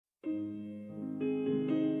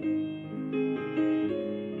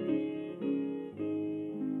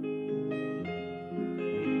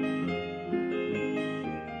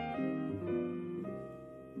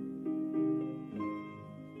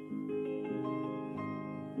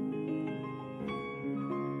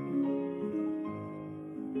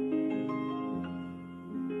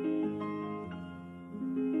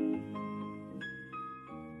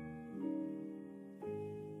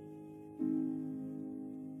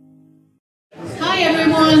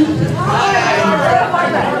everyone.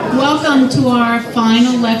 Welcome to our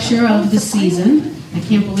final lecture of the season. I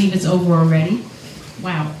can't believe it's over already.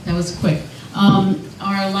 Wow, that was quick.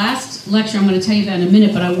 Our last lecture I'm going to tell you about in a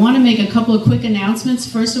minute, but I want to make a couple of quick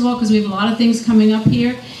announcements. First of all, because we have a lot of things coming up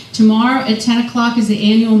here. Tomorrow at 10 o'clock is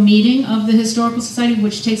the annual meeting of the Historical Society,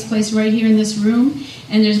 which takes place right here in this room.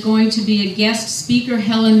 And there's going to be a guest speaker,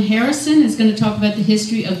 Helen Harrison, is going to talk about the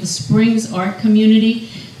history of the Springs art community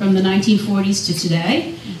from the 1940s to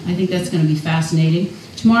today. I think that's going to be fascinating.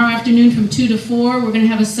 Tomorrow afternoon from 2 to 4, we're going to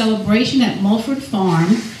have a celebration at Mulford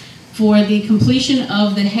Farm for the completion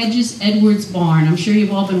of the Hedges Edwards barn. I'm sure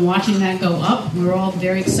you've all been watching that go up. We're all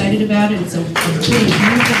very excited about it. It's a big,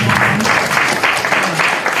 beautiful barn.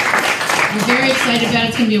 We're very excited about it.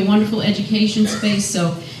 It's going to be a wonderful education space.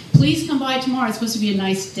 So please come by tomorrow. It's supposed to be a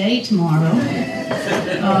nice day tomorrow.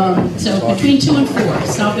 So between 2 and 4,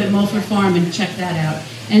 stop at Mulford Farm and check that out.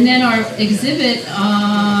 And then our exhibit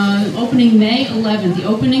opening May 11th. The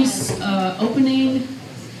opening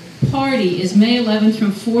party is May 11th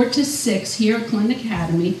from 4 to 6 here at Clinton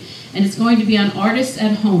Academy, and it's going to be on Artists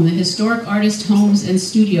at Home, the Historic Artist Homes and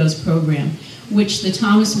Studios program, which the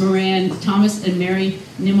Thomas and Mary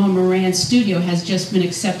Nimmo Moran studio has just been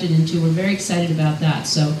accepted into. We're very excited about that.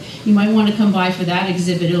 So you might want to come by for that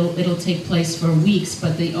exhibit. It'll take place for weeks,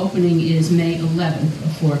 but the opening is May 11th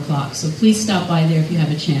at 4 o'clock. So please stop by there if you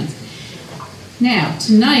have a chance. Now,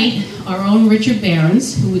 tonight, our own Richard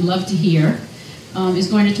Behrens, who we'd love to hear, is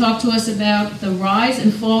going to talk to us about the rise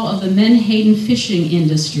and fall of the Menhaden fishing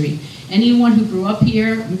industry. Anyone who grew up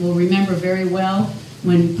here will remember very well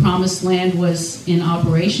when Promised Land was in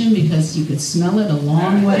operation, because you could smell it a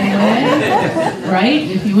long way away, right?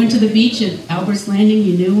 If you went to the beach at Albert's Landing,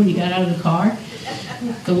 you knew when you got out of the car,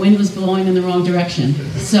 the wind was blowing in the wrong direction.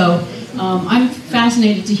 So I'm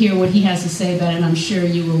fascinated to hear what he has to say about it, and I'm sure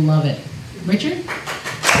you will love it. Richard?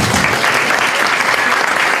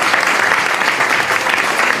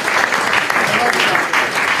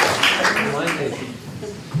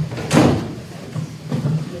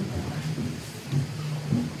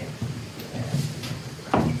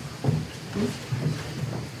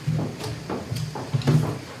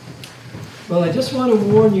 Well, I just want to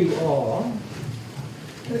warn you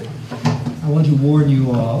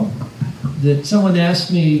all, that someone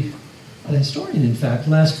asked me, a historian in fact,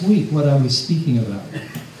 last week what I was speaking about.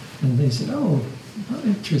 And they said, oh, how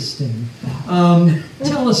interesting.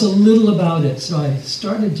 Tell us a little about it. So I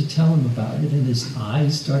started to tell him about it, and his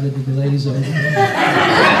eyes started to glaze over. I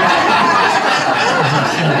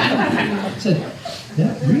said,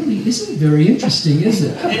 that really isn't very interesting, is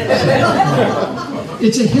it?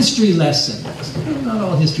 It's a history lesson. Not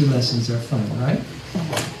all history lessons are fun, right?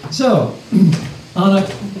 So, on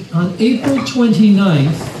April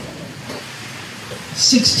 29th,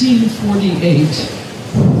 1648,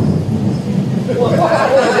 the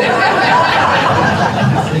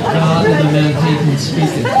god of the Menhaden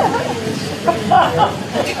speaking.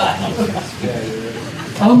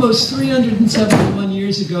 Almost 371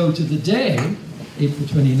 years ago to the day, April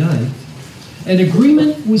 29th, an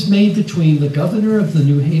agreement was made between the governor of the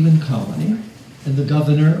New Haven colony and the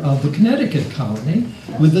governor of the Connecticut colony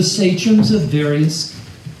with the sachems of various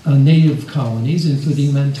native colonies,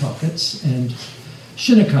 including Nantuckets and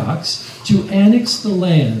Shinnecocks, to annex the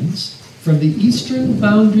lands from the eastern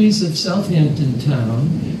boundaries of Southampton town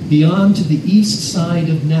beyond to the east side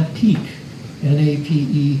of Napeague,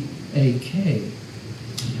 N-A-P-E-A-K,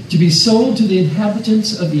 to be sold to the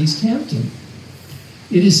inhabitants of East Hampton.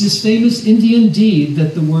 It is this famous Indian deed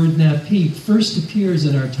that the word Napeague first appears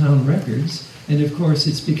in our town records, and of course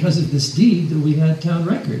it's because of this deed that we had town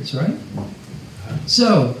records, right?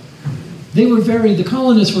 So, the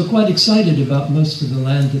colonists were quite excited about most of the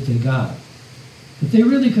land that they got. But they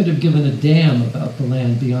really could have given a damn about the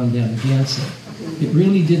land beyond Amagansett. It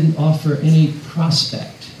really didn't offer any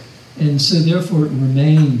prospect, and so therefore it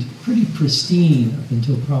remained pretty pristine up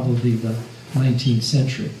until probably the 19th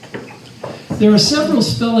century. There are several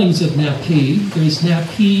spellings of Napeague. There's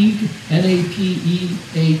Napeague, N-A-P-E-A-K-E,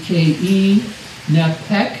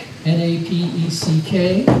 Napeck,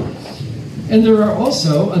 N-A-P-E-C-K, and there are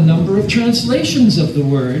also a number of translations of the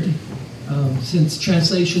word, since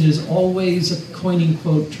translation is always a coining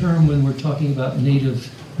quote term when we're talking about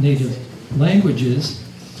native languages.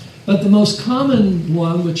 But the most common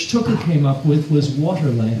one, which Tooker came up with, was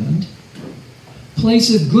waterland.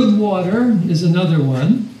 Place of good water is another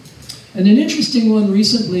one. And an interesting one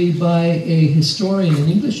recently by a historian, an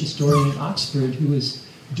English historian at Oxford, who was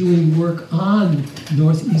doing work on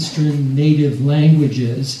northeastern native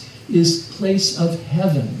languages, is place of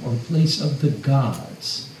heaven, or place of the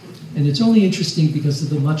gods. And it's only interesting because of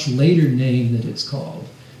the much later name that it's called.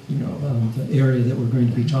 the area that we're going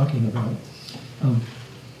to be talking about,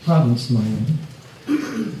 province Maine.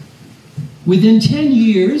 Within 10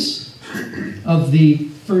 years of the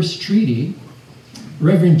first treaty,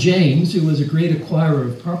 Reverend James, who was a great acquirer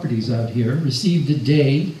of properties out here, received a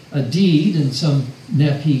deed in some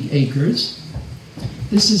Napeague acres.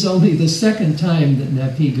 This is only the second time that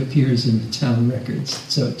Napeague appears in the town records.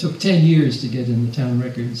 So it took 10 years to get in the town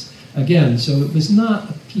records again. So it was not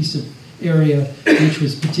a piece of area which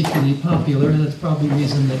was particularly popular, and that's probably the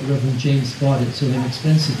reason that Reverend James bought it so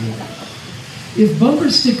inexpensively. If bumper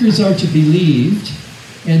stickers are to be believed,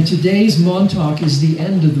 and today's Montauk is the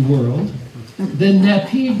end of the world, then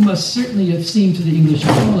Napeague must certainly have seemed to the English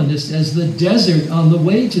colonists as the desert on the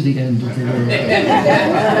way to the end of the world.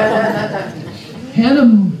 Hannah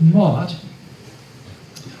Mott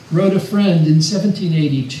wrote a friend in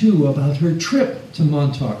 1782 about her trip to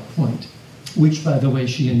Montauk Point, which, by the way,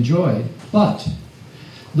 she enjoyed. But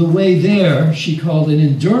the way there she called an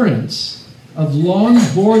endurance of long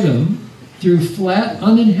boredom through flat,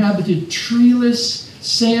 uninhabited, treeless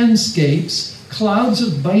sandscapes, clouds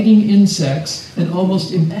of biting insects, and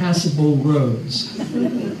almost impassable roads.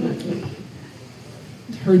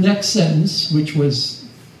 Her next sentence, which was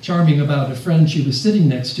charming about a friend she was sitting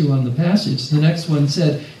next to on the passage, the next one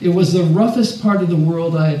said, "It was the roughest part of the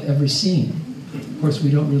world I have ever seen." Of course, we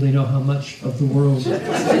don't really know how much of the world.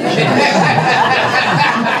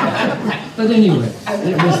 But anyway,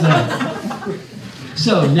 it was that.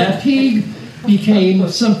 So Napeague became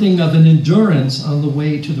something of an endurance on the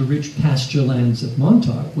way to the rich pasture lands of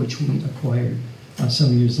Montauk, which we acquired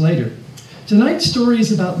some years later. Tonight's story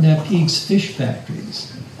is about Napeague's fish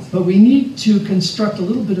factories, but we need to construct a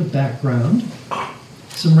little bit of background,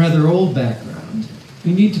 some rather old background.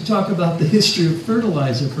 We need to talk about the history of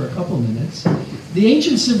fertilizer for a couple minutes. The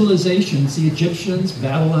ancient civilizations, the Egyptians,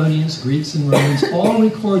 Babylonians, Greeks, and Romans, all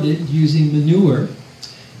recorded using manure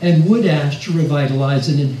and wood ash to revitalize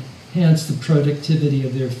and enhance the productivity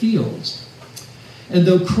of their fields. And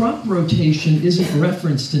though crop rotation isn't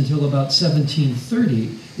referenced until about 1730,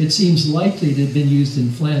 it seems likely to have been used in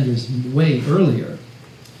Flanders way earlier.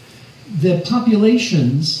 The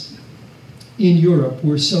populations in Europe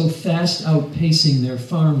were so fast outpacing their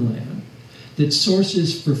farmland that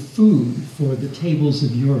sources for food for the tables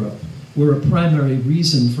of Europe were a primary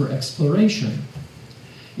reason for exploration.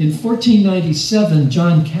 In 1497,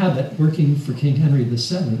 John Cabot, working for King Henry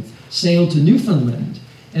VII, sailed to Newfoundland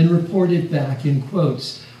and reported back in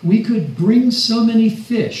quotes, "We could bring so many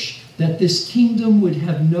fish that this kingdom would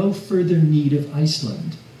have no further need of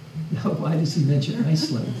Iceland." Now, why does he mention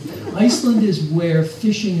Iceland? Iceland is where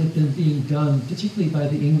fishing had been being done, particularly by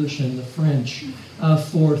the English and the French,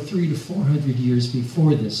 for 300 to 400 years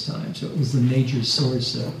before this time. So it was the major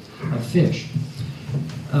source of fish,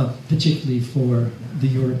 particularly for the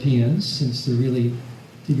Europeans, since the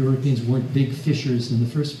Europeans weren't big fishers in the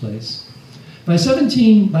first place. By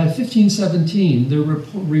 1517, there were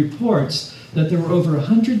reports that there were over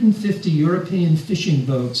 150 European fishing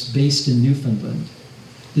boats based in Newfoundland.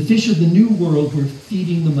 The fish of the New World were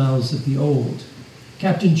feeding the mouths of the old.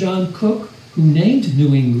 Captain John Cook, who named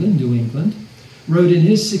New England, wrote in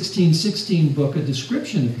his 1616 book a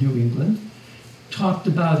description of New England, talked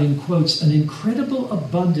about, in quotes, an incredible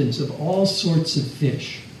abundance of all sorts of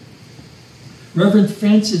fish. Reverend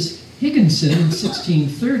Francis Higginson in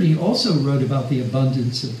 1630 also wrote about the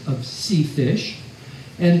abundance of sea fish,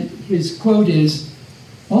 and his quote is,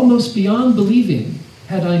 "Almost beyond believing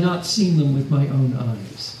had I not seen them with my own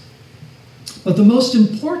eyes." But the most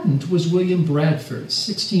important was William Bradford's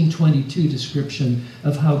 1622 description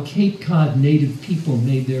of how Cape Cod native people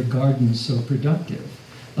made their gardens so productive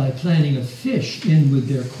by planting a fish in with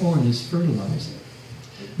their corn as fertilizer.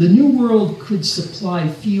 The New World could supply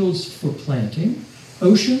fields for planting,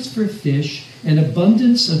 oceans for fish, and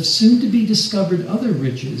abundance of soon-to-be-discovered other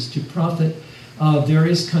riches to profit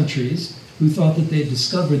various countries who thought that they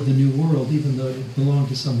discovered the New World, even though it belonged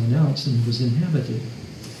to someone else and was inhabited.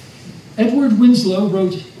 Edward Winslow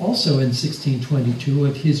wrote also in 1622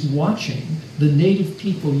 of his watching the native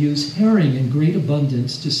people use herring in great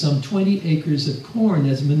abundance to some 20 acres of corn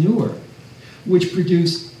as manure, which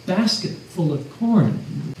produced basketful of corn.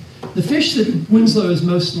 The fish that Winslow is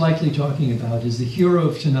most likely talking about is the hero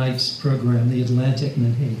of tonight's program, the Atlantic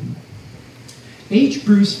Menhaden. H.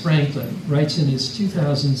 Bruce Franklin writes in his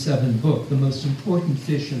 2007 book, The Most Important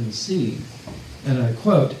Fish in the Sea, and I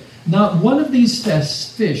quote, "Not one of these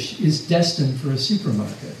fish is destined for a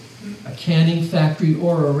supermarket, a canning factory,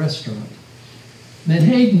 or a restaurant.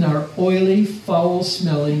 Menhaden are oily,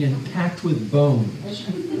 foul-smelling, and packed with bones.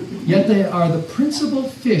 Yet they are the principal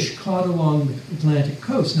fish caught along the Atlantic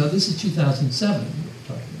coast." Now, this is 2007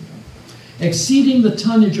 we're talking exceeding the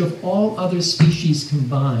tonnage of all other species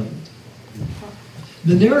combined.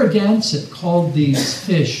 The Narragansett called these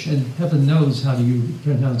fish, and heaven knows how you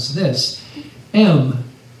pronounce this, Munawhattaeug,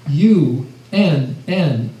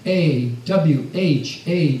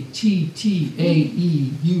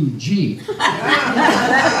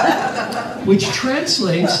 which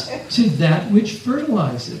translates to that which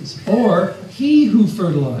fertilizes, or he who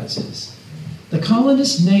fertilizes. The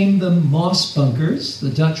colonists named them moss bunkers, the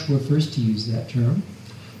Dutch were first to use that term,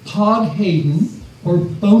 Menhaden, or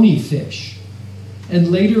bony fish. And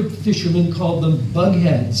later fishermen called them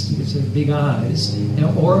bugheads because they have big eyes,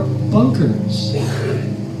 or bunkers.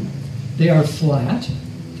 They are flat,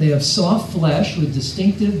 they have soft flesh with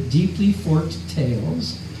distinctive, deeply forked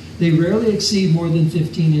tails. They rarely exceed more than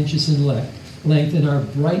 15 inches in length and are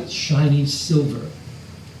bright, shiny silver.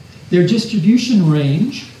 Their distribution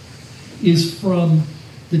range is from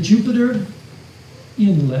the Jupiter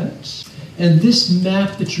Inlet, and this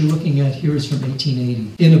map that you're looking at here is from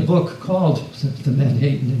 1880, in a book called the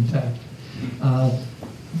Menhaden, in fact.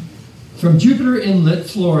 From Jupiter Inlet,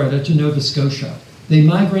 Florida, to Nova Scotia. They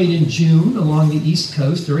migrate in June along the east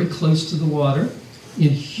coast, very close to the water,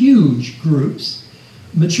 in huge groups.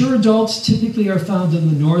 Mature adults typically are found in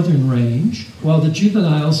the northern range, while the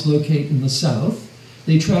juveniles locate in the south.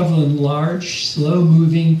 They travel in large,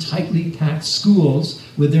 slow-moving, tightly packed schools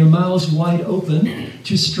with their mouths wide open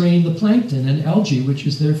to strain the plankton and algae, which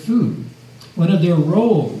is their food. One of their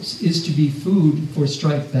roles is to be food for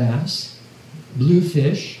striped bass,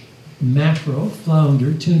 bluefish, mackerel,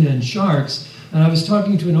 flounder, tuna, and sharks. And I was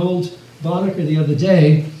talking to an old Bonnicker the other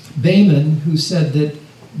day, Bayman, who said that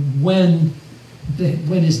when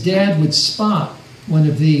his dad would spot one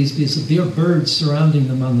of these, because there are birds surrounding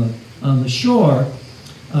them on the shore,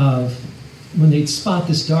 when they'd spot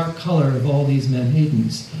this dark color of all these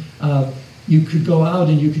Menhadens, you could go out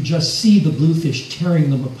and you could just see the bluefish tearing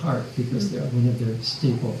them apart because they're one of their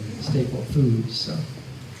staple foods. So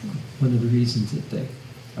one of the reasons that they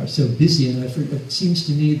are so busy. And it seems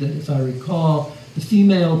to me that if I recall, the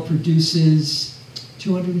female produces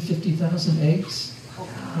 250,000 eggs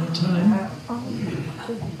at a time.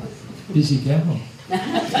 Busy gal.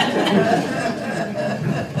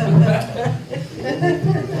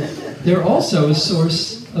 They're also a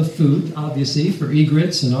source of food, obviously, for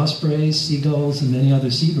egrets and ospreys, seagulls, and many other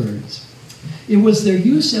seabirds. It was their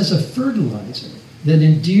use as a fertilizer that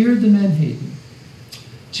endeared the Menhaden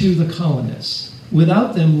to the colonists.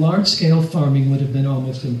 Without them, large-scale farming would have been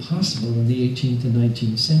almost impossible in the 18th and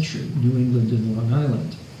 19th century, New England and Long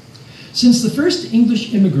Island. Since the first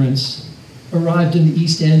English immigrants arrived in the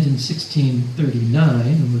East End in 1639,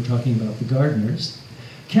 and we're talking about the gardeners,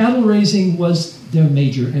 cattle raising was their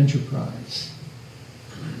major enterprise.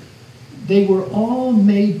 They were all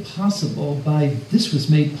made possible by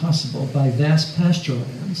vast pasture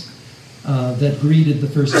lands that greeted the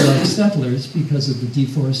first white settlers because of the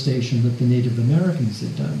deforestation that the Native Americans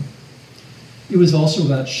had done. It was also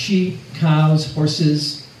about sheep, cows,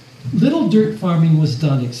 horses. Little dirt farming was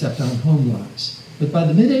done except on home lots. But by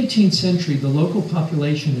the mid-18th century, the local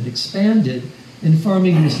population had expanded, and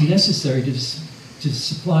farming was necessary to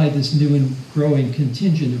supply this new and growing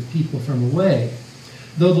contingent of people from away.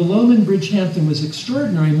 Though the loam in Bridgehampton was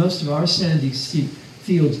extraordinary, most of our sandy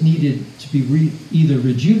fields needed to be either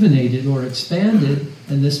rejuvenated or expanded,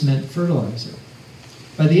 and this meant fertilizer.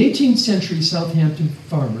 By the 18th century, Southampton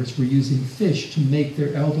farmers were using fish to make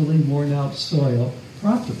their elderly, worn-out soil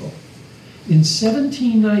profitable. In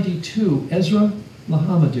 1792, Ezra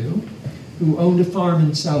Lahamadou, who owned a farm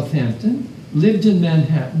in Southampton, lived in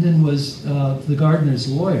Manhattan, and was the gardener's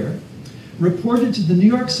lawyer, reported to the New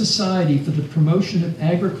York Society for the Promotion of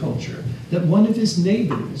Agriculture that one of his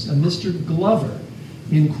neighbors, a Mr. Glover,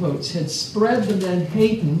 in quotes, had spread the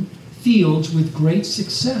Menhaden fields with great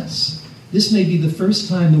success. This may be the first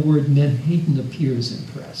time the word Menhaden appears in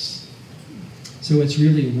press. So it's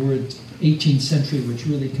really a word, 18th century, which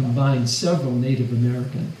really combines several Native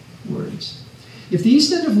American words. If the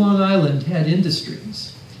East End of Long Island had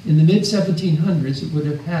industries, in the mid-1700s it would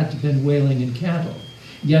have had to have been whaling and cattle.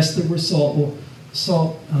 Yes, there were salt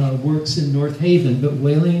works in North Haven, but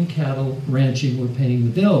whaling and cattle ranching were paying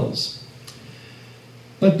the bills.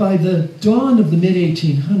 But by the dawn of the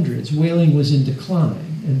mid-1800s, whaling was in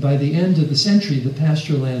decline, and by the end of the century, the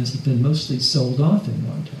pasture lands had been mostly sold off in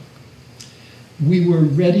Montauk. We were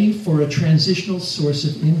ready for a transitional source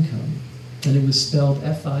of income, and it was spelled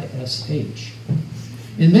F-I-S-H.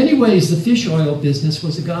 In many ways, the fish oil business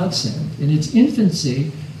was a godsend. In its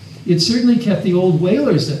infancy, it certainly kept the old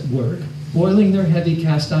whalers at work, boiling their heavy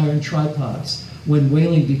cast iron tripods when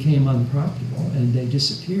whaling became unprofitable, and they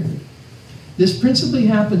disappeared. This principally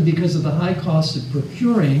happened because of the high cost of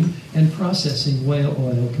procuring and processing whale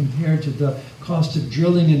oil compared to the cost of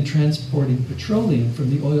drilling and transporting petroleum from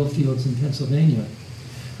the oil fields in Pennsylvania.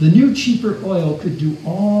 The new, cheaper oil could do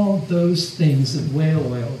all those things that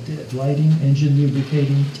whale oil did: lighting, engine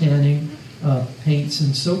lubricating, tanning, paints,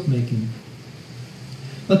 and soap making.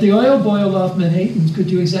 But the oil boiled off Menhaden could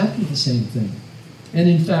do exactly the same thing. And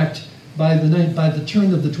in fact, by the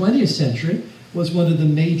turn of the 20th century, was one of the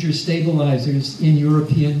major stabilizers in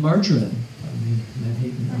European margarine. I mean,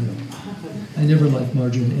 Menhaden oil. I never liked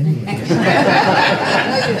margarine anyway.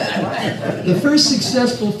 The first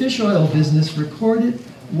successful fish oil business recorded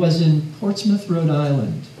was in Portsmouth, Rhode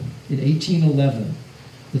Island in 1811.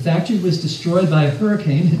 The factory was destroyed by a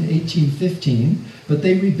hurricane in 1815, but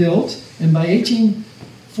they rebuilt, and by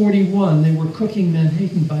 1841 they were cooking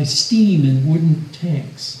Menhaden by steam in wooden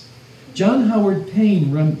tanks. John Howard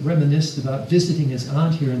Payne reminisced about visiting his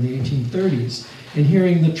aunt here in the 1830s and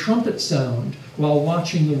hearing the trumpet sound while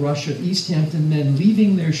watching the rush of East Hampton men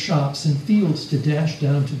leaving their shops and fields to dash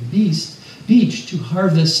down to the beach to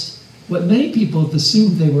harvest what many people have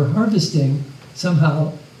assumed they were harvesting.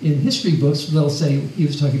 Somehow in history books they'll say he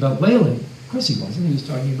was talking about whaling. Of course he wasn't, he was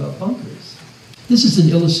talking about bunkers. This is an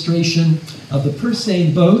illustration of the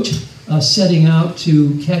Purseine boat setting out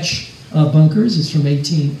to catch bunkers. It's from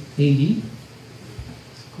 1880.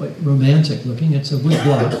 Quite romantic looking. It's a wood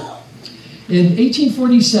block. In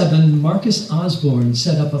 1847, Marcus Osborne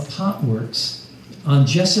set up a potworks on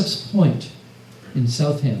Jessop's Point in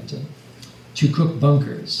Southampton to cook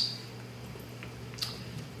bunkers.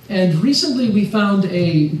 And recently we found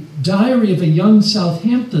a diary of a young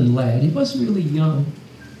Southampton lad. He wasn't really young.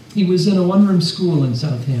 He was in a one-room school in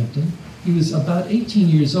Southampton. He was about 18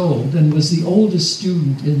 years old and was the oldest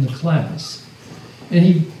student in the class. And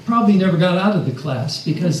he probably never got out of the class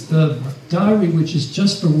because the diary, which is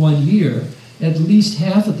just for 1 year, at least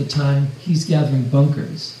half of the time he's gathering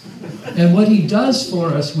bunkers. And what he does for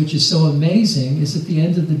us, which is so amazing, is at the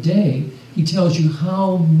end of the day, he tells you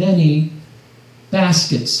how many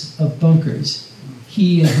baskets of bunkers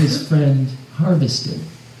he and his friend harvested.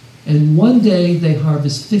 And one day they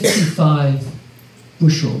harvest 55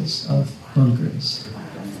 bushels of bunkers,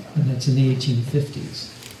 and that's in the 1850s.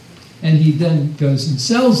 And he then goes and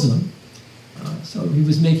sells them. So he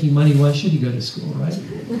was making money. Why should he go to school, right?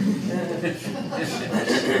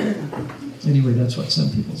 Anyway, that's what some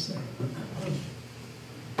people say.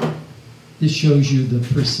 This shows you the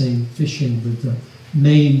Purseine fishing with the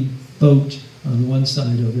main boat on one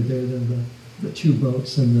side over there, then the two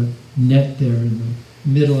boats, and the net there in the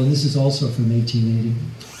middle, and this is also from 1880.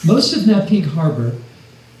 Most of Napeague Harbor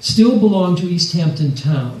still belonged to East Hampton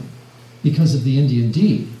town because of the Indian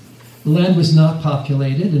deed. The land was not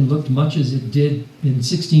populated and looked much as it did in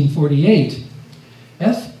 1648.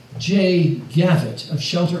 F.J. Gavitt of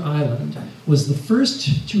Shelter Island was the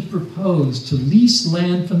first to propose to lease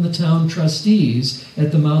land from the town trustees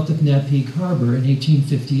at the mouth of Napeague Harbor in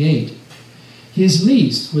 1858. His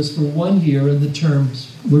lease was for 1 year and the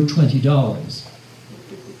terms were $20.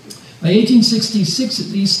 By 1866, at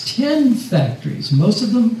least 10 factories, most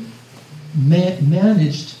of them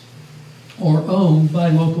managed or owned by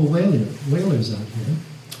local whalers out here,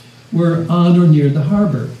 were on or near the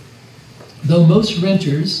harbor. Though most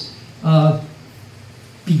renters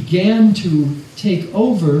began to take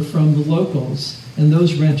over from the locals, and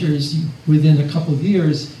those renters within a couple of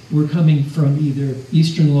years were coming from either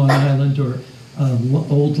eastern Long Island or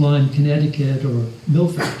Old Lyme, Connecticut, or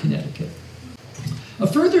Milford, Connecticut. A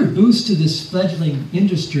further boost to this fledgling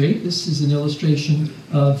industry, this is an illustration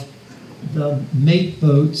of the mate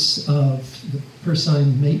boats, of the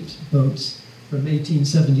Purseine mate boats from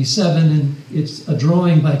 1877, and it's a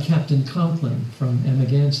drawing by Captain Conklin from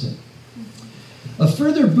Amagansett. A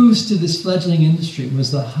further boost to this fledgling industry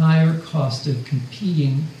was the higher cost of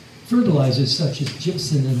competing fertilizers such as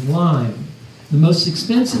gypsum and lime. The most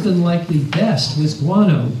expensive and likely best was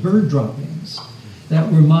guano, bird droppings,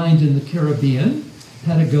 that were mined in the Caribbean,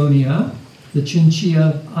 Patagonia, the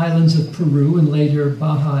Chinchilla Islands of Peru, and later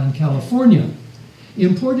Baja in California.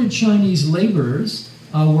 Imported Chinese laborers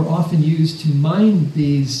were often used to mine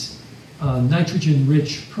these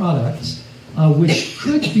nitrogen-rich products, which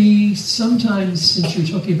could be sometimes, since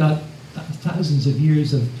you're talking about thousands of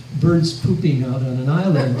years of birds pooping out on an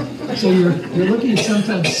island, so you're looking at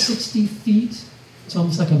sometimes 60 feet. It's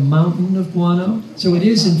almost like a mountain of guano. So it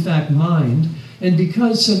is, in fact, mined. And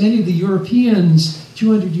because so many of the Europeans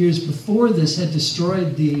 200 years before this had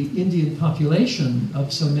destroyed the Indian population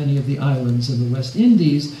of so many of the islands in the West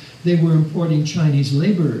Indies, they were importing Chinese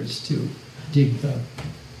laborers to dig the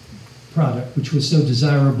product, which was so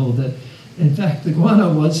desirable that In fact, the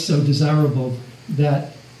guano was so desirable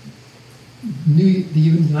that the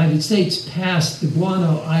United States passed the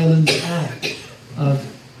Guano Islands Act of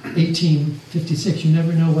 1856. You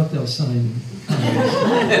never know what they'll sign.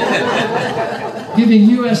 Giving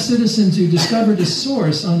U.S. citizens who discovered a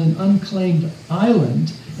source on an unclaimed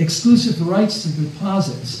island exclusive rights to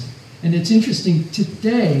deposits. And it's interesting,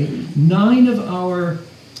 today, 9 of our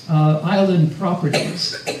island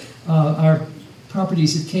properties are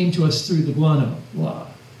properties that came to us through the guano law.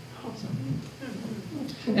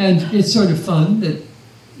 And it's sort of fun that,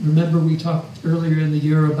 remember we talked earlier in the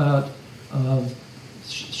year about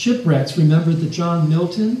shipwrecks. Remember the John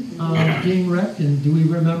Milton being wrecked? And do we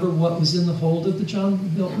remember what was in the hold of the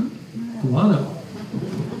John Milton? Guano.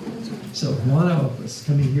 So guano was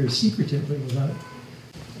coming here secretively without.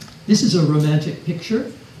 This is a romantic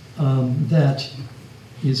picture that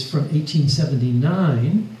is from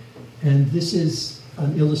 1879. And this is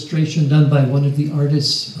an illustration done by one of the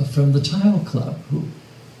artists from the Tile Club who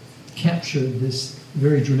captured this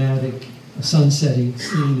very dramatic sunsetting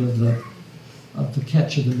scene of the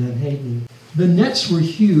catch of the Menhaden. The nets were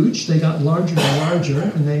huge. They got larger and larger,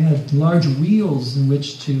 and they had large wheels in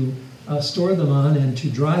which to store them on and to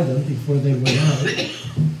dry them before they went out.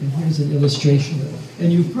 And here's an illustration of it.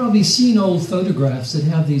 And you've probably seen old photographs that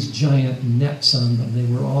have these giant nets on them. They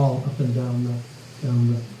were all up and down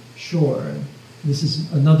the shore. And this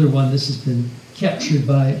is another one. This has been captured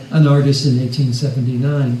by an artist in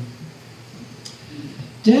 1879.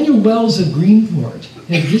 Daniel Wells of Greenport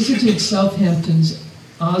had visited Southampton's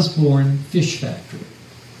Osborne fish factory,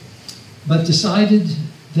 but decided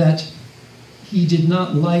that he did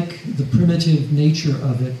not like the primitive nature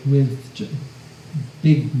of it with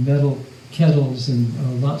big metal kettles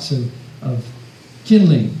and lots of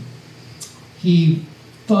kindling. He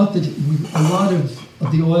thought that a lot of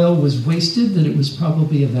the oil was wasted, that it was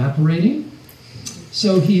probably evaporating.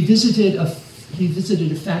 So he visited a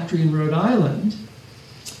factory in Rhode Island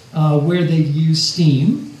where they used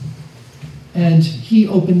steam, and he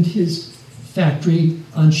opened his factory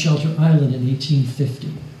on Shelter Island in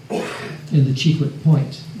 1850, in the Chequot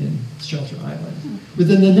Point in Shelter Island.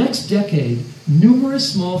 Within the next decade,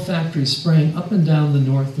 numerous small factories sprang up and down the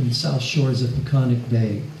north and south shores of Peconic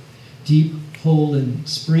Bay. Deep Hole in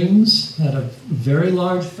Springs had a very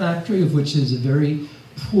large factory, of which is a very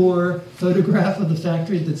poor photograph of the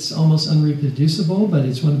factory that's almost unreproducible, but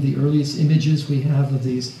it's one of the earliest images we have of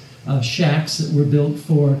these shacks that were built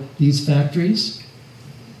for these factories.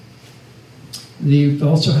 You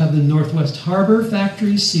also have the Northwest Harbor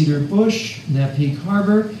factories, Cedar Bush, Napeague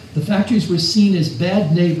Harbor. The factories were seen as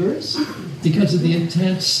bad neighbors because of the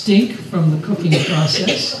intense stink from the cooking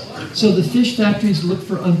process. So the fish factories looked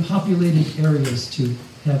for unpopulated areas to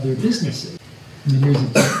have their businesses. And here's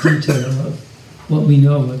a detail of what we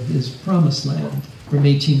know of as Promised Land from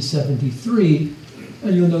 1873.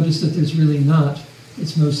 And you'll notice that there's really not.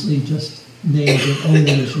 It's mostly just names of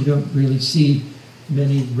owners. You don't really see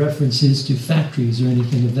many references to factories or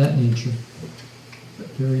anything of that nature. But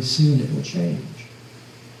very soon it will change.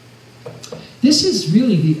 This is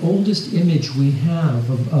really the oldest image we have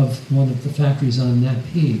of one of the factories on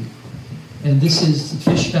Napeague. And this is the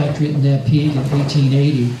fish factory at Napeague in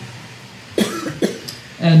 1880.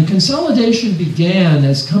 And consolidation began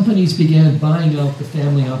as companies began buying out the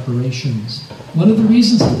family operations. One of the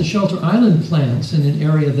reasons that the Shelter Island plants in an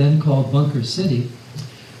area then called Bunker City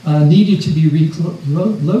needed to be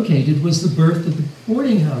relocated was the birth of the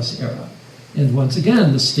boarding house era. And once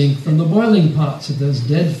again, the stink from the boiling pots of those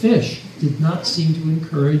dead fish did not seem to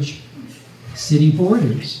encourage city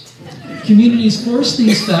boarders. Communities forced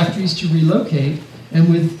these factories to relocate, and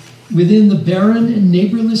within the barren and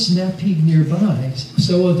neighborless Napeague nearby,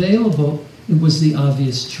 so available, it was the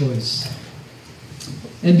obvious choice.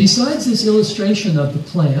 And besides this illustration of the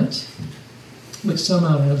plant, which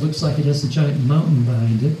somehow looks like it has a giant mountain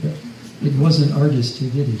behind it, but it was an artist who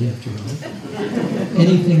did it after all.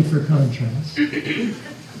 Anything for contrast.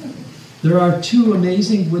 There are 2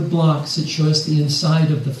 amazing wood blocks that show us the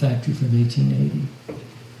inside of the factory from 1880.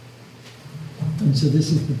 And so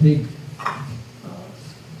this is the big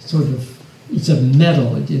sort of, it's a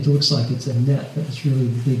metal, it looks like it's a net, but it's really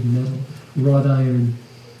the big metal wrought iron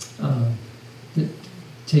that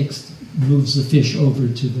moves the fish over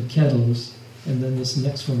to the kettles, and then this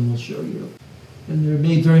next one will show you. And they're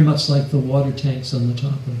made very much like the water tanks on the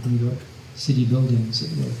top of New York City buildings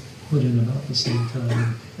that were put in about the same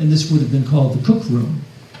time. And this would have been called the cook room.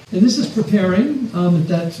 And this is preparing.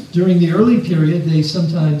 That during the early period, they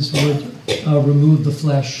sometimes would remove the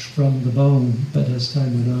flesh from the bone, but as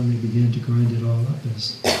time went on, they began to grind it all up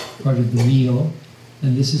as part of the meal.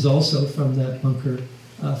 And this is also from that Bunker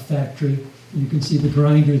factory. You can see the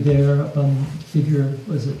grinder there up on figure,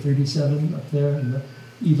 was it 37 up there, and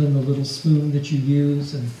even the little spoon that you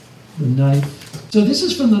use and the knife. So this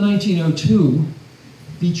is from the 1902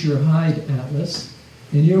 Beecher Hyde Atlas.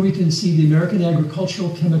 And here we can see the American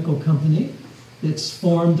Agricultural Chemical Company. It's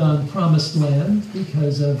formed on promised land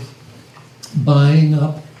because of buying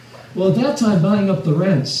up, well, at that time, buying up the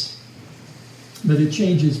rents. But it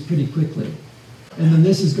changes pretty quickly. And then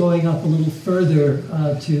this is going up a little further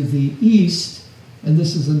to the east, and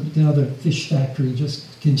this is another fish factory,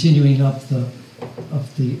 just continuing up the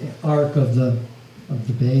arc of the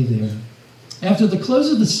bay there. After the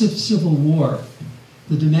close of the Civil War,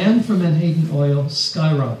 the demand for Menhaden oil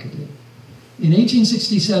skyrocketed. In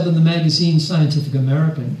 1867, the magazine Scientific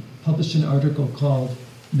American published an article called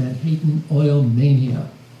Menhaden Oil Mania.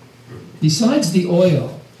 Besides the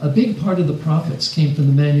oil, a big part of the profits came from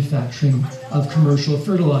the manufacturing of commercial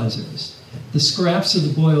fertilizers. The scraps of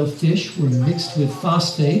the boiled fish were mixed with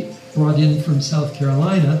phosphate brought in from South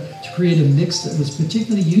Carolina to create a mix that was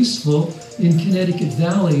particularly useful in Connecticut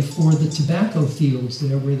Valley for the tobacco fields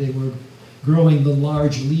there, where they were growing the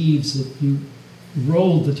large leaves that you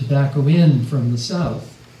rolled the tobacco in from the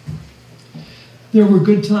south. There were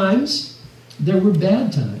good times, there were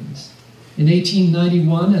bad times. In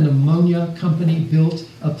 1891, an ammonia company built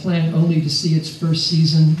a plant only to see its first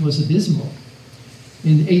season was abysmal.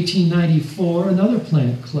 In 1894, another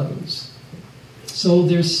plant closed, sold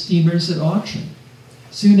their steamers at auction.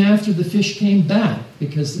 Soon after, the fish came back,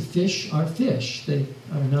 because the fish are fish. They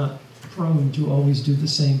are not prone to always do the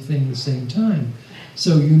same thing the same time.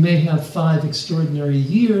 So you may have 5 extraordinary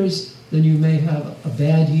years, then you may have a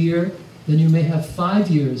bad year, then you may have 5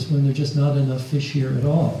 years when there's just not enough fish here at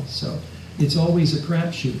all. So it's always a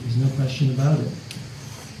crapshoot, there's no question about it.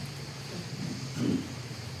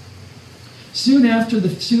 Soon after the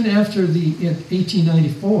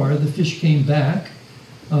 1894, the fish came back.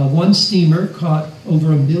 One steamer caught over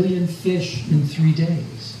 1 million fish in 3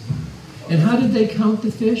 days. And how did they count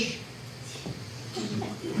the fish?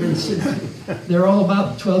 They're all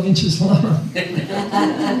about 12 inches long.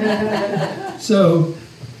 So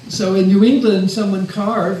in New England, someone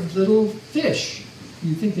carved little fish.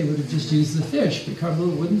 You'd think they would have just used the fish, but carved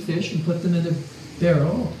little wooden fish and put them in a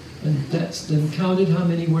barrel, and that's then counted how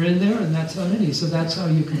many were in there, and that's how many. So that's how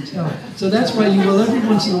you can tell. So that's why you will every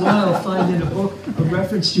once in a while find in a book a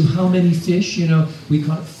reference to how many fish. You know, we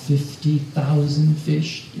caught 50,000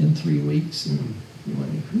 fish in 3 weeks, and you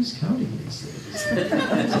wonder, who's counting these things?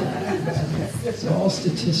 It's all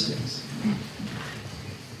statistics.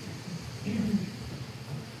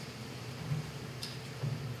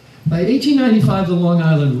 By 1895, the Long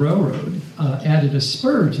Island Railroad added a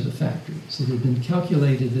spur to the factories. It had been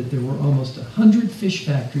calculated that there were almost 100 fish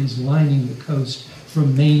factories lining the coast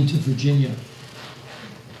from Maine to Virginia.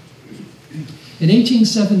 In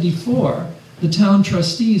 1874, the town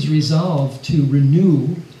trustees resolved to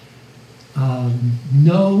renew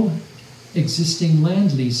no existing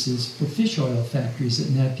land leases for fish oil factories at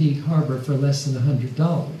Napeague Harbor for less than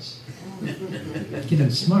 $100. Get them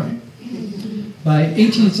smart. By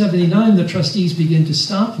 1879, the trustees began to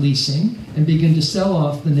stop leasing and begin to sell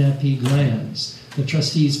off the Napeague lands. The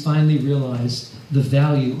trustees finally realized the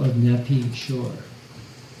value of Napeague shore.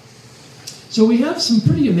 So we have some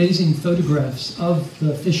pretty amazing photographs of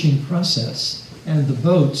the fishing process and the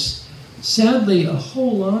boats. Sadly, a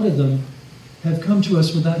whole lot of them have come to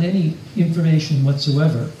us without any information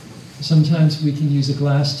whatsoever. Sometimes we can use a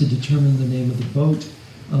glass to determine the name of the boat,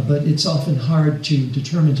 but it's often hard to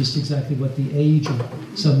determine just exactly what the age of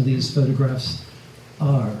some of these photographs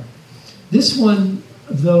are. This one,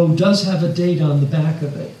 though, does have a date on the back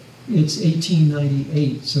of it. It's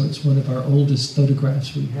 1898, so it's one of our oldest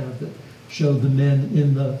photographs we have that show the men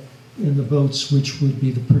in the boats, which would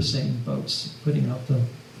be the purseine boats, putting out the...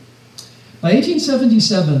 By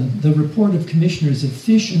 1877, the Report of Commissioners of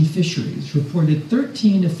Fish and Fisheries reported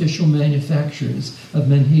 13 official manufacturers of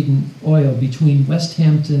Menhaden oil between West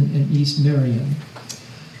Hampton and East Marion,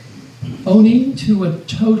 owning to a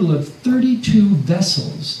total of 32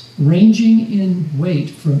 vessels, ranging in weight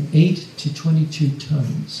from 8 to 22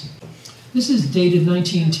 tons. This is dated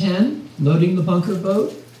 1910, loading the bunker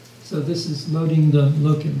boat. So this is loading the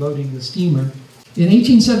steamer. In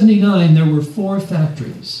 1879, there were 4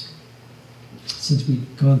 factories, since we've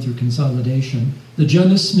gone through consolidation: the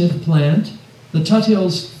Jonas Smith plant, the Tut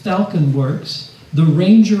Hills Falcon Works, the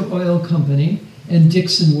Ranger Oil Company, and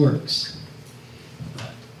Dixon Works.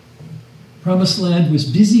 Promised Land was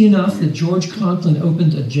busy enough that George Conklin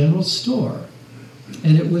opened a general store,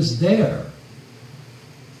 and it was there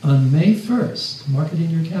on May 1st, mark it in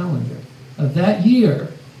your calendar, of that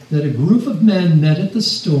year, that a group of men met at the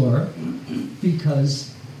store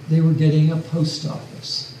because they were getting a post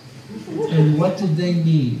office. And what did they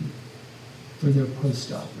need for their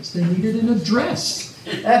post office? They needed an address.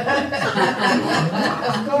 Of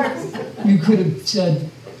course. You could have said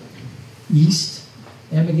East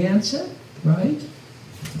Amagansett, right?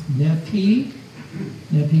 Napeague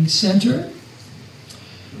Center.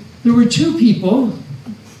 There were two people,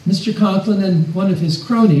 Mr. Conklin and one of his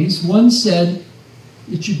cronies. One said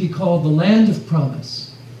it should be called the Land of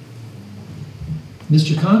Promise.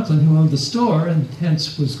 Mr. Conklin, who owned the store and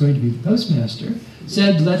hence was going to be the postmaster,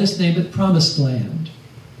 said, let us name it Promised Land.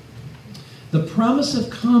 The promise of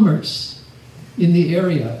commerce in the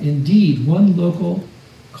area, indeed, one local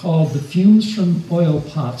called the fumes from oil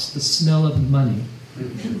pots the smell of money.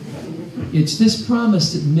 It's this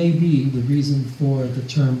promise that may be the reason for the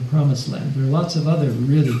term Promised Land. There are lots of other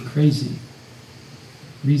really crazy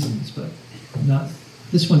reasons, but not.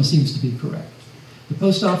 This one seems to be correct. The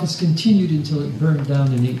post office continued until it burned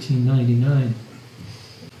down in 1899.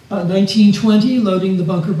 1920, loading the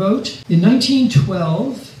bunker boat. In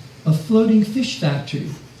 1912, a floating fish factory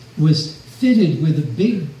was fitted with a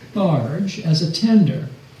big barge as a tender.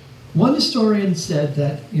 One historian said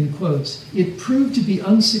that, in quotes, it proved to be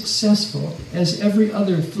unsuccessful as every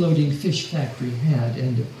other floating fish factory had,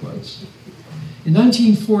 end of quotes. In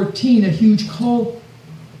 1914, a huge coal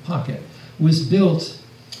pocket was built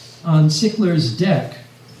on Sickler's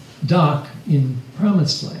dock in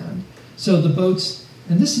Promised Land. So the boats,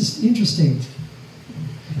 and this is interesting,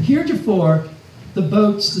 heretofore,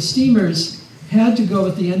 the steamers had to go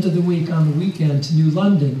at the end of the week on the weekend to New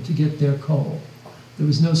London to get their coal. There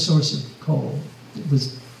was no source of coal. It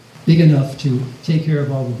was big enough to take care of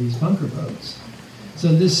all of these bunker boats. So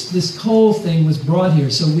this coal thing was brought here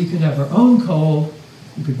so we could have our own coal.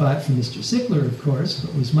 You could buy it from Mr. Sickler, of course,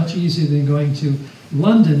 but it was much easier than going to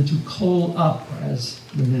London to coal up, as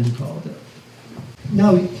the men called it.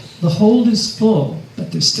 Now, the hold is full,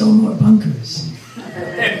 but there's still more bunkers.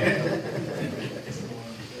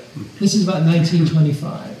 This is about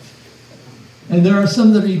 1925. And there are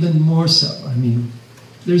some that are even more so. I mean,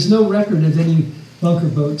 there's no record of any bunker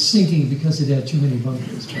boat sinking because it had too many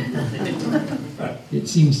bunkers. But it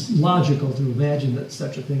seems logical to imagine that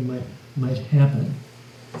such a thing might happen.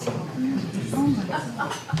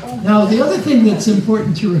 Now, the other thing that's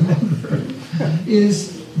important to remember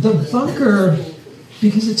is the bunker,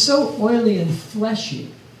 because it's so oily and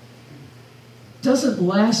fleshy, doesn't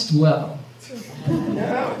last well.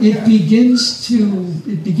 It begins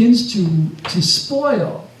to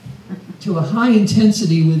spoil to a high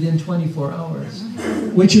intensity within 24 hours,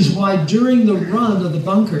 which is why during the run of the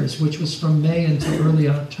bunkers, which was from May until early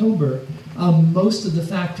October, most of the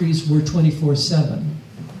factories were 24/7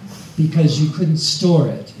 because you couldn't store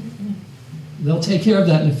it. They'll take care of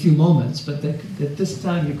that in a few moments, but at this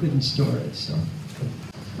time you couldn't store it. So,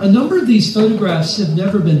 a number of these photographs have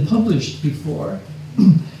never been published before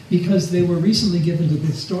because they were recently given to the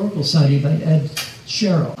Historical Society by Ed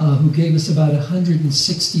Sherrill, who gave us about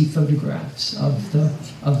 160 photographs of the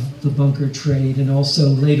bunker trade, and also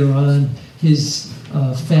later on his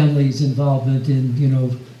family's involvement in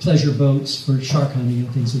pleasure boats for shark hunting and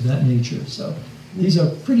things of that nature. So these are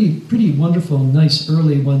pretty wonderful, nice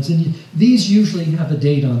early ones, and these usually have a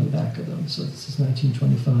date on the back of them. So this is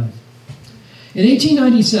 1925. In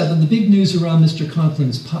 1897, the big news around Mr.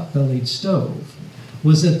 Conklin's pot-bellied stove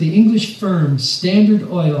was that the English firm Standard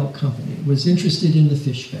Oil Company was interested in the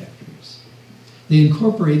fish factories. They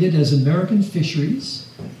incorporated as American Fisheries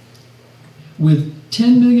with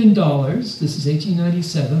 $10 million, this is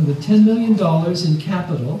 1897, with $10 million in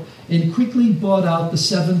capital, and quickly bought out the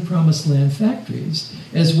 7 Promised Land factories,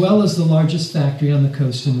 as well as the largest factory on the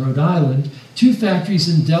coast in Rhode Island, 2 factories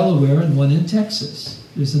in Delaware and 1 in Texas.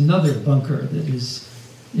 There's another bunker that is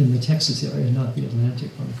in the Texas area, not the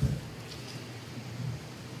Atlantic bunker.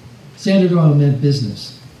 Standard Oil meant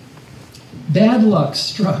business. Bad luck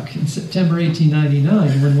struck in September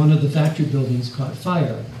 1899 when one of the factory buildings caught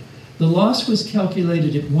fire. The loss was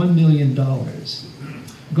calculated at $1 million.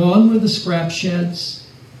 Gone were the scrap sheds,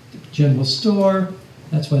 the general store,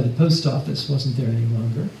 that's why the post office wasn't there any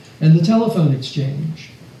longer, and the telephone exchange.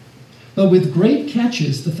 But with great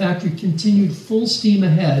catches, the factory continued full steam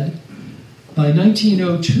ahead. By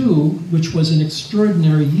 1902, which was an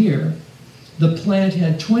extraordinary year, the plant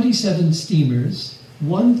had 27 steamers,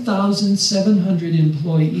 1,700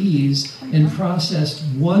 employees, and processed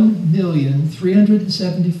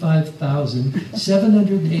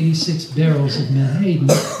 1,375,786 barrels of Menhaden.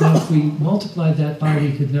 Now, if we multiplied that by,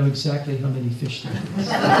 we could know exactly how many fish there were.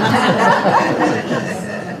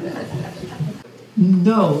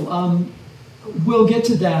 No, we'll get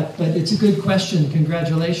to that, but it's a good question.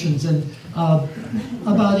 Congratulations. And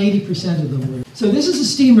about 80% of them were. So this is a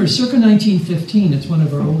steamer circa 1915. It's one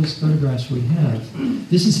of our oldest photographs we have.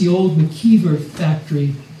 This is the old McKeever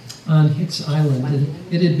factory on Hicks Island. And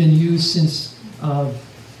it had been used since, and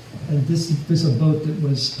this is a boat that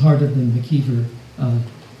was part of the McKeever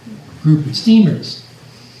group of steamers.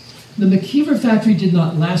 The McKeever factory did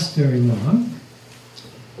not last very long.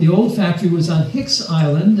 The old factory was on Hicks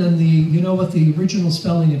Island, and you know what the original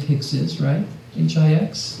spelling of Hicks is, right?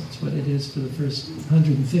 H-I-X. That's what it is for the first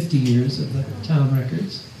 150 years of the town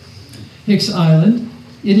records. Hicks Island.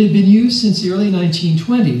 It had been used since the early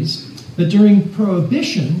 1920s, but during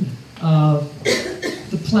Prohibition,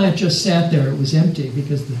 the plant just sat there. It was empty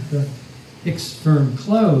because the Hicks firm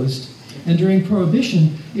closed. And during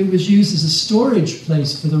Prohibition, it was used as a storage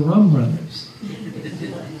place for the rum runners.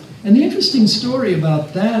 And the interesting story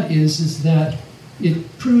about that is that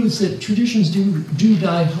it proves that traditions do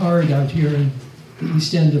die hard out here in the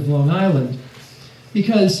east end of Long Island.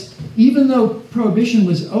 Because even though Prohibition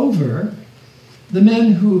was over, the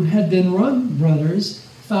men who had been rum runners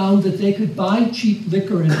found that they could buy cheap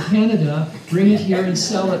liquor in Canada, bring it here and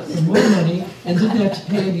sell it for more money, and didn't have to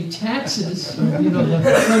pay any taxes, or, the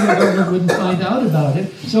federal government wouldn't find out about it.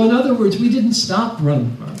 So in other words, we didn't stop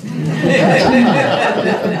rum farming. We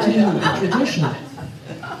continued the tradition.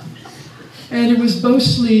 And it was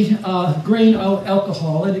mostly grain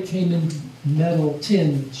alcohol, and it came in metal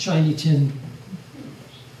tin, shiny tin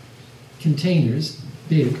containers,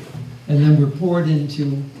 big, and then were poured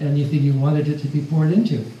into anything you wanted it to be poured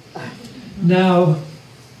into. Now,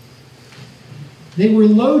 they were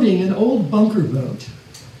loading an old bunker boat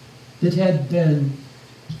that had been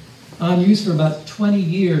on use for about 20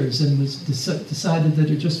 years and was decided that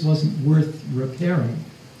it just wasn't worth repairing.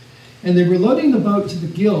 And they were loading the boat to the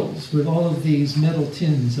gills with all of these metal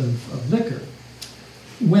tins of liquor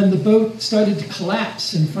when the boat started to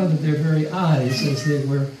collapse in front of their very eyes as they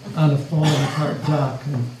were on a falling apart dock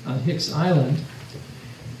on Hicks Island.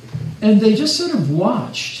 And they just sort of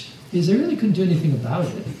watched, because they really couldn't do anything about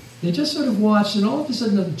it. They just sort of watched, and all of a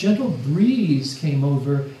sudden a gentle breeze came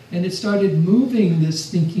over, and it started moving this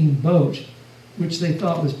sinking boat, which they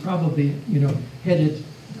thought was probably, headed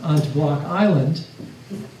onto Block Island.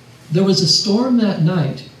 There was a storm that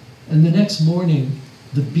night, and the next morning,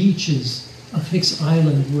 the beaches of Hicks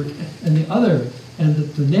Island were, and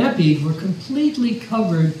the Napeague were completely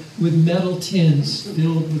covered with metal tins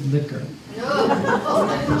filled with liquor.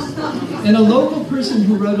 And a local person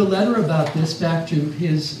who wrote a letter about this back to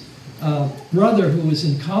his brother who was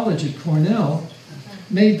in college at Cornell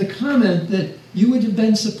made the comment that you would have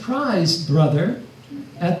been surprised, brother,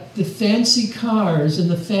 at the fancy cars and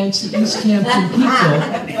the fancy East Hampton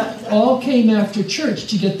people all came after church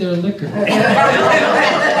to get their liquor.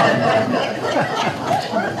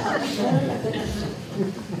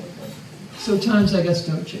 So times, I guess,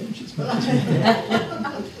 don't change as much as we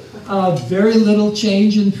think. Very little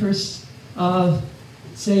change in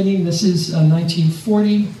sailing. This is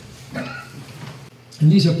 1940.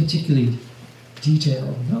 And these are particularly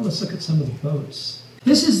detailed. Now let's look at some of the boats.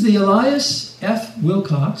 This is the Elias F.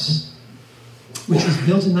 Wilcox, which was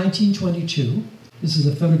built in 1922. This is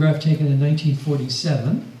a photograph taken in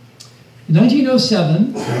 1947. In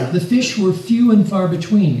 1907, the fish were few and far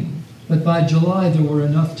between, but by July there were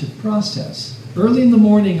enough to process. Early in the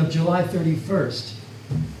morning of July 31st,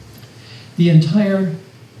 the entire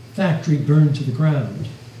factory burned to the ground.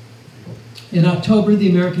 In October, the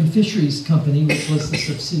American Fisheries Company, which was the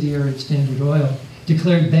subsidiary of Standard Oil,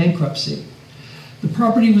 declared bankruptcy. The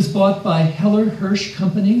property was bought by Heller Hirsch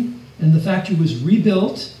Company, and the factory was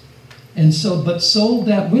rebuilt, but sold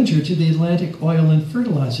that winter to the Atlantic Oil and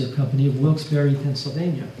Fertilizer Company of Wilkes-Barre,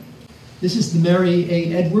 Pennsylvania. This is the Mary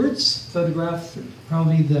A. Edwards photograph,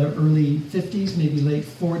 probably the early 50s, maybe late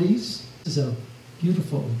 40s. This is a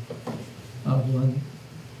beautiful one,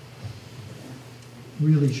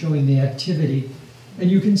 really showing the activity.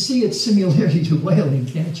 And you can see its similarity to whaling,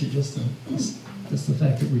 can't you? Just the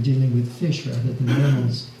fact that we're dealing with fish rather than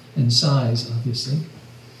mammals, and size, obviously.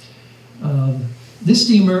 This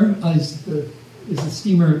steamer is the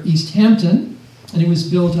steamer East Hampton, and it was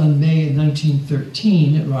built on May in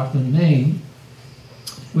 1913 at Rockland, Maine.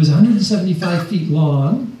 It was 175 feet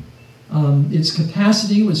long. Its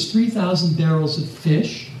capacity was 3,000 barrels of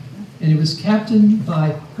fish, and it was captained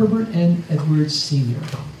by Herbert N. Edwards Sr.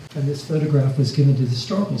 And this photograph was given to the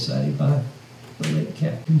Historical Society by the late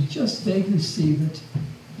captain. You just vaguely see that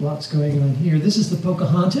lots going on here. This is the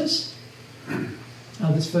Pocahontas.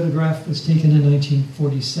 This photograph was taken in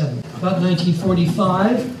 1947. About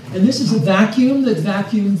 1945, and this is a vacuum that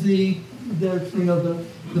vacuumed the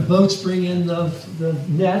The boats bring in the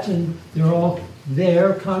net, and they're all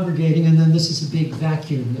there congregating, and then this is a big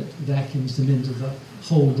vacuum that vacuums them into the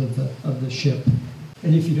hold of the ship.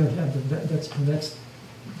 And if you don't have that's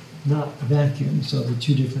not vacuum, so the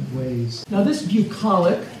two different ways. Now this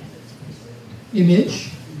bucolic image,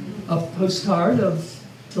 a postcard of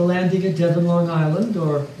the landing at Devon, Long Island,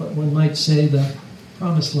 or what one might say the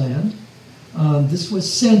Promised Land. This was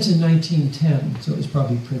sent in 1910, so it was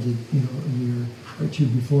probably printed, a year or two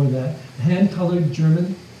before that. A hand-colored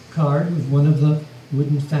German card with one of the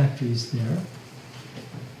wooden factories there.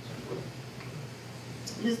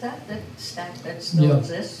 Is that stack that still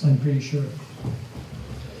exists? I'm pretty sure.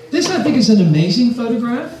 This, I think, is an amazing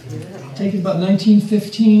photograph, taken about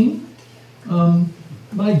 1915.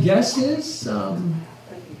 My guess is,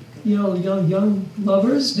 young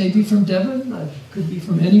lovers, maybe from Devon, could be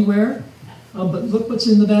from anywhere. But look what's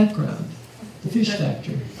in the background, the fish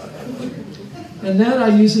factory. And that I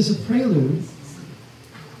use as a prelude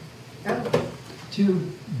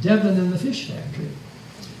to Devon and the fish factory.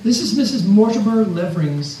 This is Mrs. Mortimer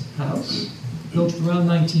Levering's house, built around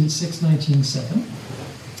 1906, 1907.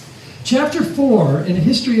 Chapter 4 in A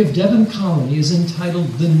History of Devon Colony is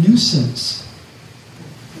entitled The Nuisance.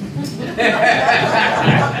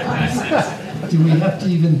 Do we have to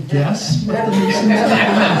even guess what the nuisance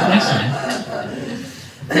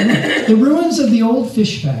is? The ruins of the old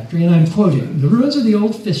fish factory, and I'm quoting, the ruins of the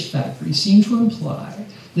old fish factory seem to imply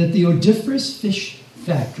that the odoriferous fish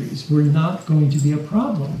factories were not going to be a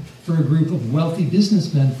problem for a group of wealthy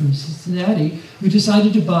businessmen from Cincinnati who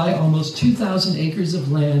decided to buy almost 2,000 acres of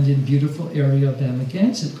land in beautiful area of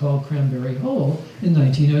Amagansett called Cranberry Hole in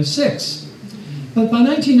 1906. But by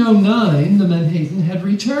 1909, the Menhaden had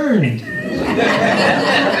returned.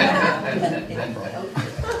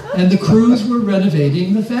 And the crews were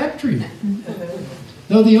renovating the factory.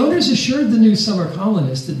 Though the owners assured the new summer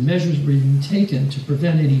colonists that measures were being taken to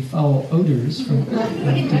prevent any foul odors from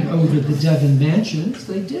wafting over the Devon mansions,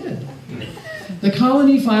 they did. The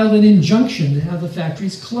colony filed an injunction to have the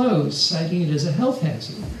factories closed, citing it as a health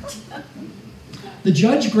hazard. The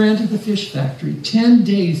judge granted the fish factory 10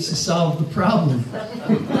 days to solve the problem.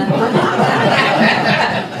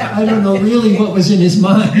 I don't know really what was in his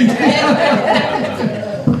mind. I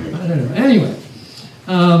don't know. Anyway,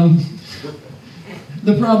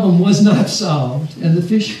 the problem was not solved, and the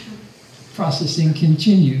fish processing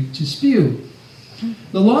continued to spew.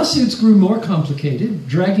 The lawsuits grew more complicated,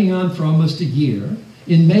 dragging on for almost a year.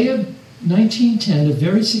 In May of 1910, a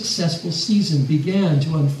very successful season began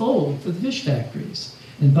to unfold for the fish factories.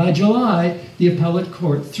 And by July, the appellate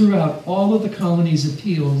court threw out all of the colony's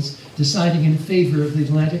appeals, deciding in favor of the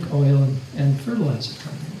Atlantic Oil and Fertilizer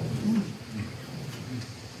Company.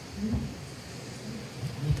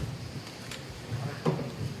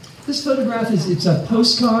 This photograph it's a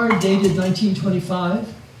postcard dated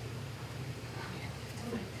 1925.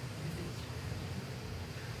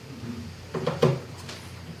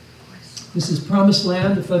 This is Promised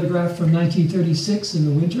Land, a photograph from 1936 in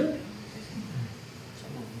the winter.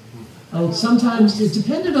 Sometimes it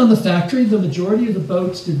depended on the factory. The majority of the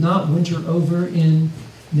boats did not winter over in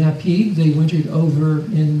Napeague. They wintered over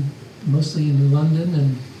mostly in London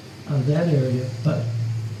and that area. But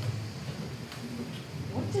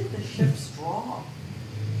what did the ships draw?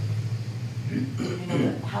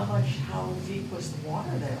 How deep was the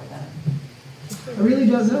water there then? I really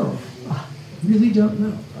don't know. Really don't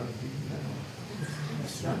know.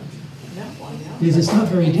 Because it's not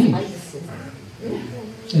very deep.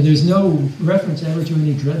 And there's no reference ever to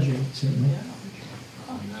any dredging, certainly.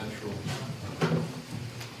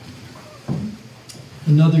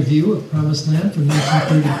 Another view of Promised Land from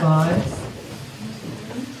 1935.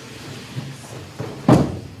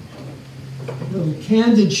 A little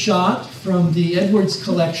candid shot from the Edwards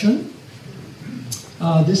collection.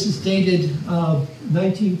 This is dated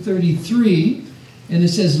 1933. And it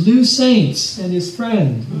says Lou Saints and his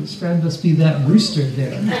friend. His friend must be that rooster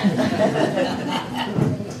there.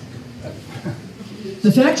 The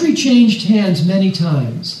factory changed hands many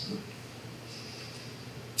times.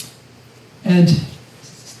 And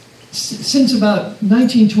since about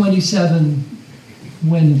 1927,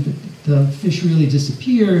 when the fish really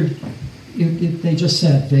disappeared, they just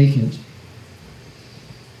sat vacant.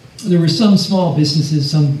 There were some small businesses,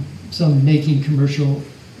 some making commercial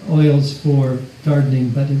oils for gardening,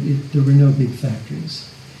 but there were no big factories.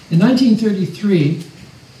 In 1933,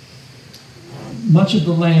 much of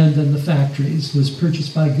the land and the factories was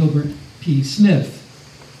purchased by Gilbert P. Smith.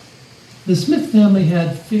 The Smith family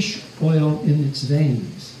had fish oil in its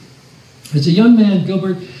veins. As a young man,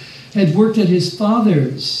 Gilbert had worked at his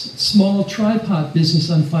father's small tripod business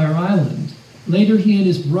on Fire Island, Later, he and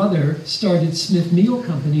his brother started Smith Meal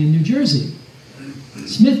Company in New Jersey.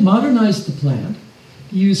 Smith modernized the plant.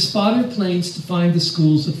 He used spotter planes to find the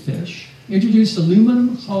schools of fish, introduced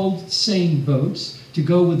aluminum-hulled seine boats to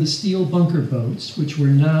go with the steel bunker boats, which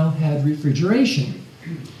now had refrigeration.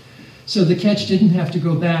 So the catch didn't have to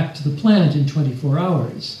go back to the plant in 24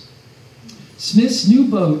 hours. Smith's new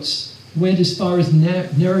boats went as far as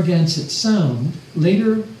Narragansett Sound.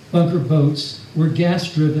 Later, bunker boats were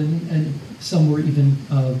gas-driven, and some were even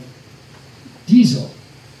diesel.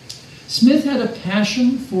 Smith had a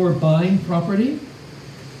passion for buying property.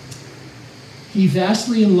 He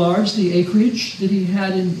vastly enlarged the acreage that he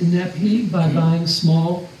had in Napeague by buying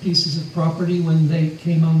small pieces of property when they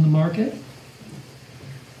came on the market.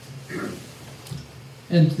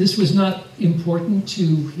 And this was not important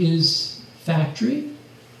to his factory,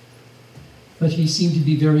 but he seemed to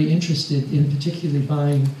be very interested in particularly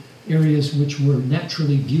buying areas which were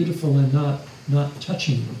naturally beautiful and not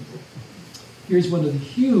touching them. Here's one of the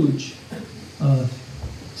huge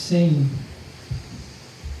seine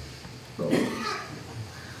boats.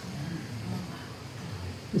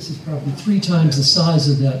 This is probably 3 times the size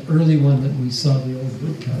of that early one that we saw, the old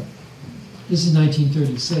woodcut. This is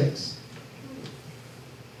 1936.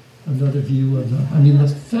 Another view of the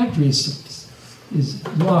factory is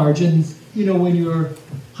large, and you know, when you're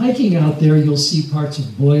hiking out there, you'll see parts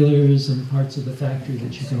of boilers and parts of the factory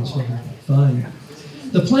that you can sort of find.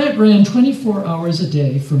 The plant ran 24 hours a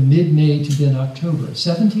day from mid-May to mid-October.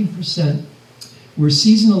 17% were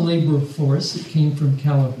seasonal labor force that came from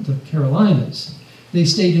the Carolinas. They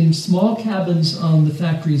stayed in small cabins on the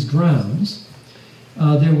factory's grounds.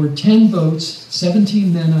 There were 10 boats,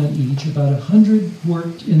 17 men on each. About 100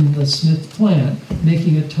 worked in the Smith plant,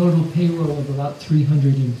 making a total payroll of about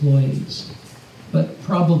 300 employees, but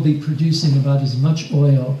probably producing about as much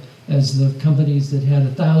oil as the companies that had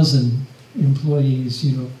 1,000 employees,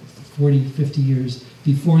 40, 50 years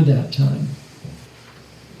before that time.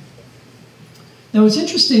 Now it's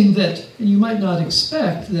interesting that, and you might not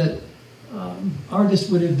expect that artists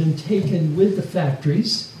would have been taken with the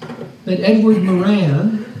factories, but Edward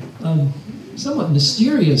Moran, somewhat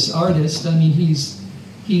mysterious artist. I mean, he's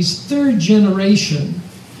third generation.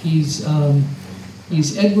 He's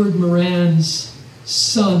Edward Moran's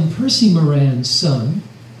son, Percy Moran's son,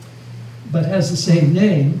 but has the same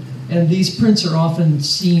name. And these prints are often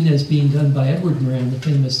seen as being done by Edward Moran, the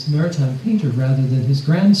famous maritime painter, rather than his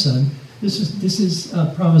grandson. This is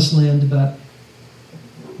Promised Land about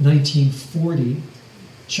 1940.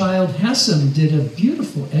 Childe Hassam did a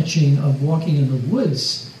beautiful etching of walking in the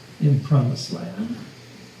woods in Promised Land.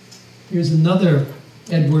 Here's another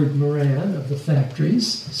Edward Moran of the factories,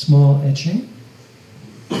 small etching.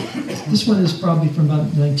 This one is probably from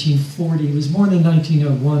about 1940. He was born in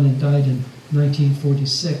 1901 and died in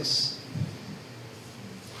 1946.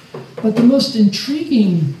 But the most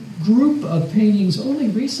intriguing group of paintings only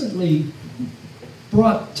recently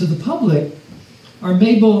brought to the public are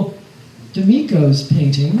Mabel D'Amico's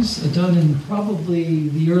paintings, done in probably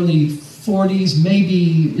the early 40s,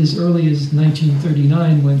 maybe as early as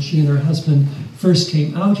 1939, when she and her husband first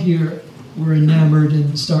came out here, were enamored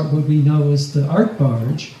and start what we know as the art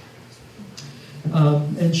barge.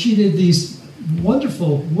 And she did these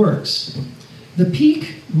wonderful works. The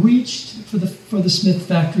peak reached for the Smith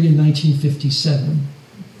factory in 1957,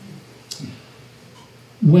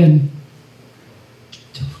 when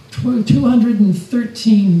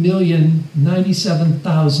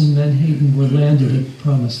 213,097,000 Menhaden were landed at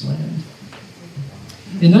Promised Land.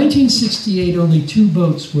 In 1968, only 2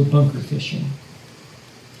 boats were bunker fishing.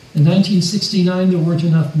 In 1969, there weren't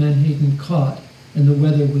enough Menhaden caught, and the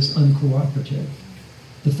weather was uncooperative.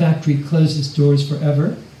 The factory closed its doors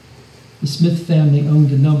forever. The Smith family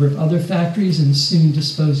owned a number of other factories and soon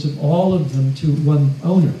disposed of all of them to one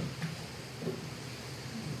owner.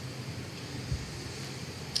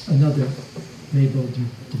 Another Mabel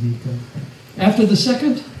D'Amico. After the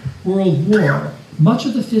Second World War, much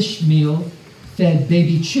of the fish meal fed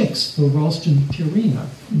baby chicks for Ralston Purina,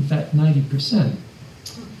 in fact 90%.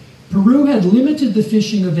 Peru had limited the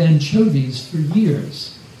fishing of anchovies for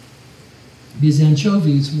years. These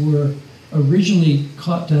anchovies were originally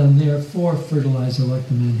caught down there for fertilizer like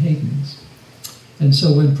the Menhadens. And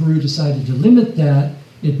so when Peru decided to limit that,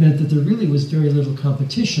 it meant that there really was very little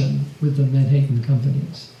competition with the Menhaden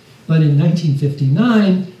companies. But in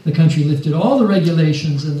 1959, the country lifted all the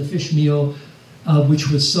regulations, and the fish meal, which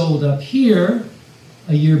was sold up here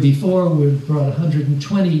a year before, would have brought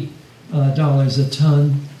 $120 a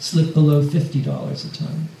ton, slipped below $50 a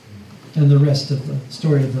ton. And the rest of the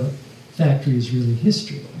story of the factory is really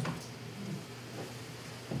history.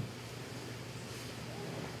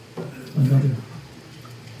 another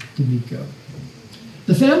D'Amico.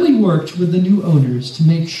 The family worked with the new owners to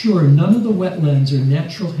make sure none of the wetlands or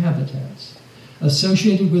natural habitats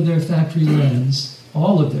associated with their factory lands,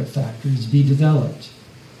 all of their factories, be developed.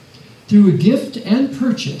 Through a gift and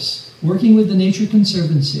purchase, working with the Nature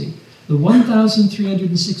Conservancy, the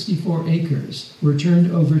 1,364 acres were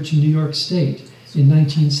turned over to New York State in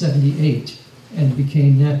 1978 and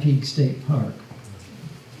became Napeague State Park.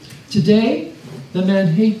 Today, the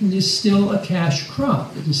Menhaden is still a cash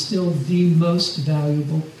crop. It is still the most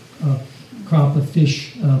valuable crop of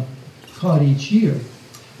fish caught each year.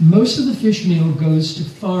 Most of the fish meal goes to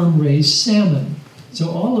farm-raised salmon, so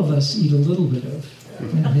all of us eat a little bit of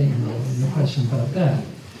Menhaden, no question about that.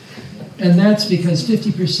 And that's because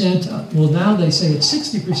 50%, well now they say it's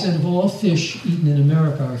 60% of all fish eaten in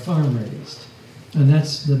America are farm-raised. And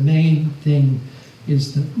that's the main thing,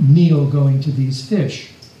 is the meal going to these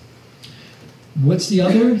fish. What's the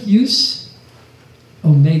other use?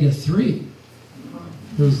 Omega-3.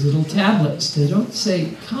 Those little tablets. They don't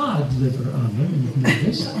say cod liver on them, you've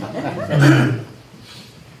noticed.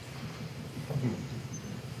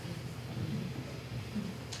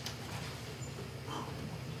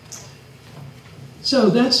 So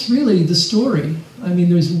that's really the story. I mean,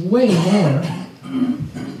 there's way more.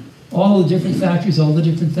 All the different factories, all the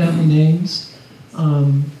different family names.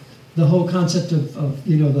 The whole concept of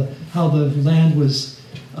you know, how the land was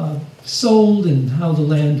sold and how the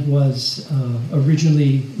land was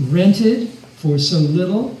originally rented for so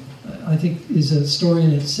little, I think is a story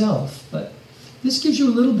in itself. But this gives you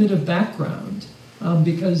a little bit of background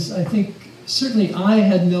because I think certainly I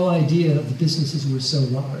had no idea the businesses were so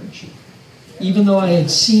large. Even though I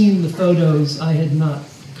had seen the photos, I had not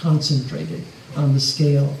concentrated on the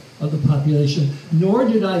scale of the population, nor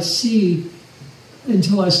did I see,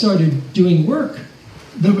 until I started doing work,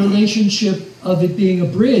 the relationship of it being a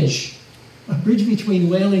bridge between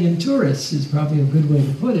whaling and tourists is probably a good way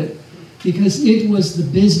to put it, because it was the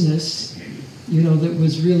business, you know, that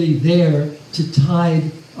was really there to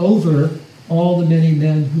tide over all the many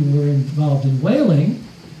men who were involved in whaling.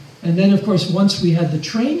 And then, of course, once we had the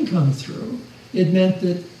train come through, it meant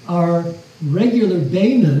that our regular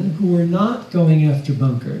baymen who were not going after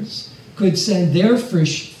bunkers could send their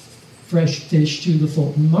fresh fish to the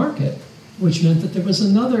Fulton market, which meant that there was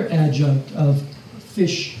another adjunct of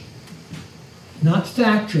fish, not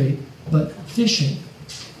factory, but fishing.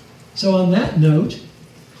 So on that note,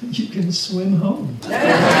 you can swim home.